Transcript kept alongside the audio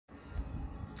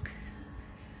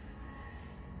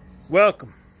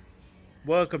Welcome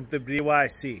to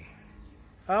BYC.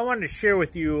 I wanted to share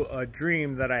with you a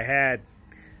dream that I had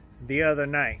the other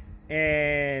night,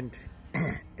 and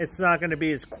it's not going to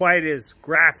be as quite as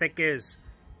graphic as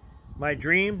my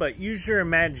dream, but use your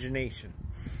imagination.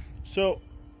 So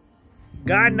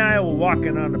God and I were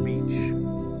walking on the beach,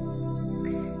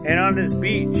 and on this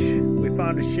beach we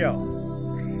found a shell,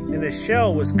 and the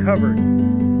shell was covered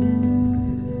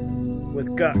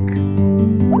with gunk.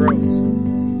 Gross.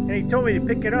 And he told me to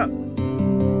pick it up.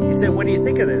 He said, "What do you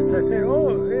think of this?" I said, "Oh,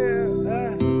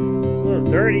 yeah, it's a little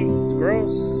dirty, it's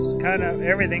gross, it's kind of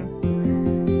everything."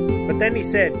 But then he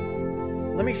said,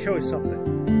 "Let me show you something."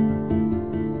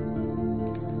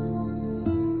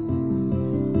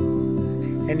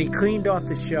 And he cleaned off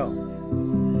the shell.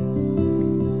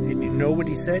 And you know what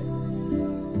he said?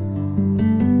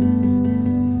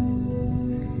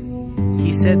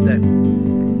 He said that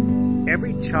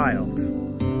every child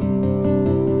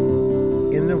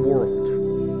in the world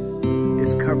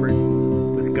is covered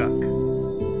with gunk.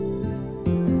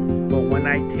 But when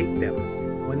I take them,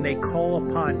 when they call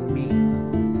upon me,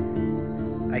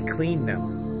 I clean them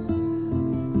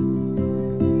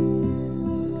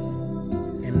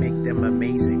and make them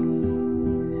amazing.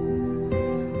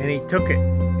 And he took it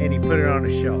and he put it on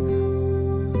a shelf.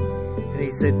 And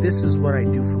he said, "This is what I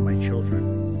do for my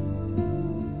children.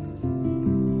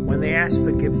 When they ask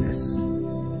forgiveness,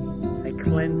 I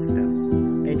cleanse them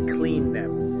and clean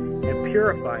them and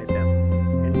purify them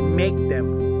and make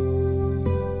them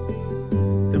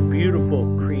the beautiful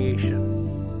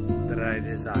creation that I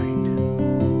designed."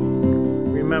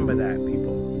 Remember that,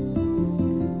 people.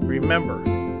 Remember,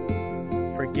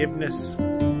 forgiveness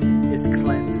is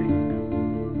cleansing.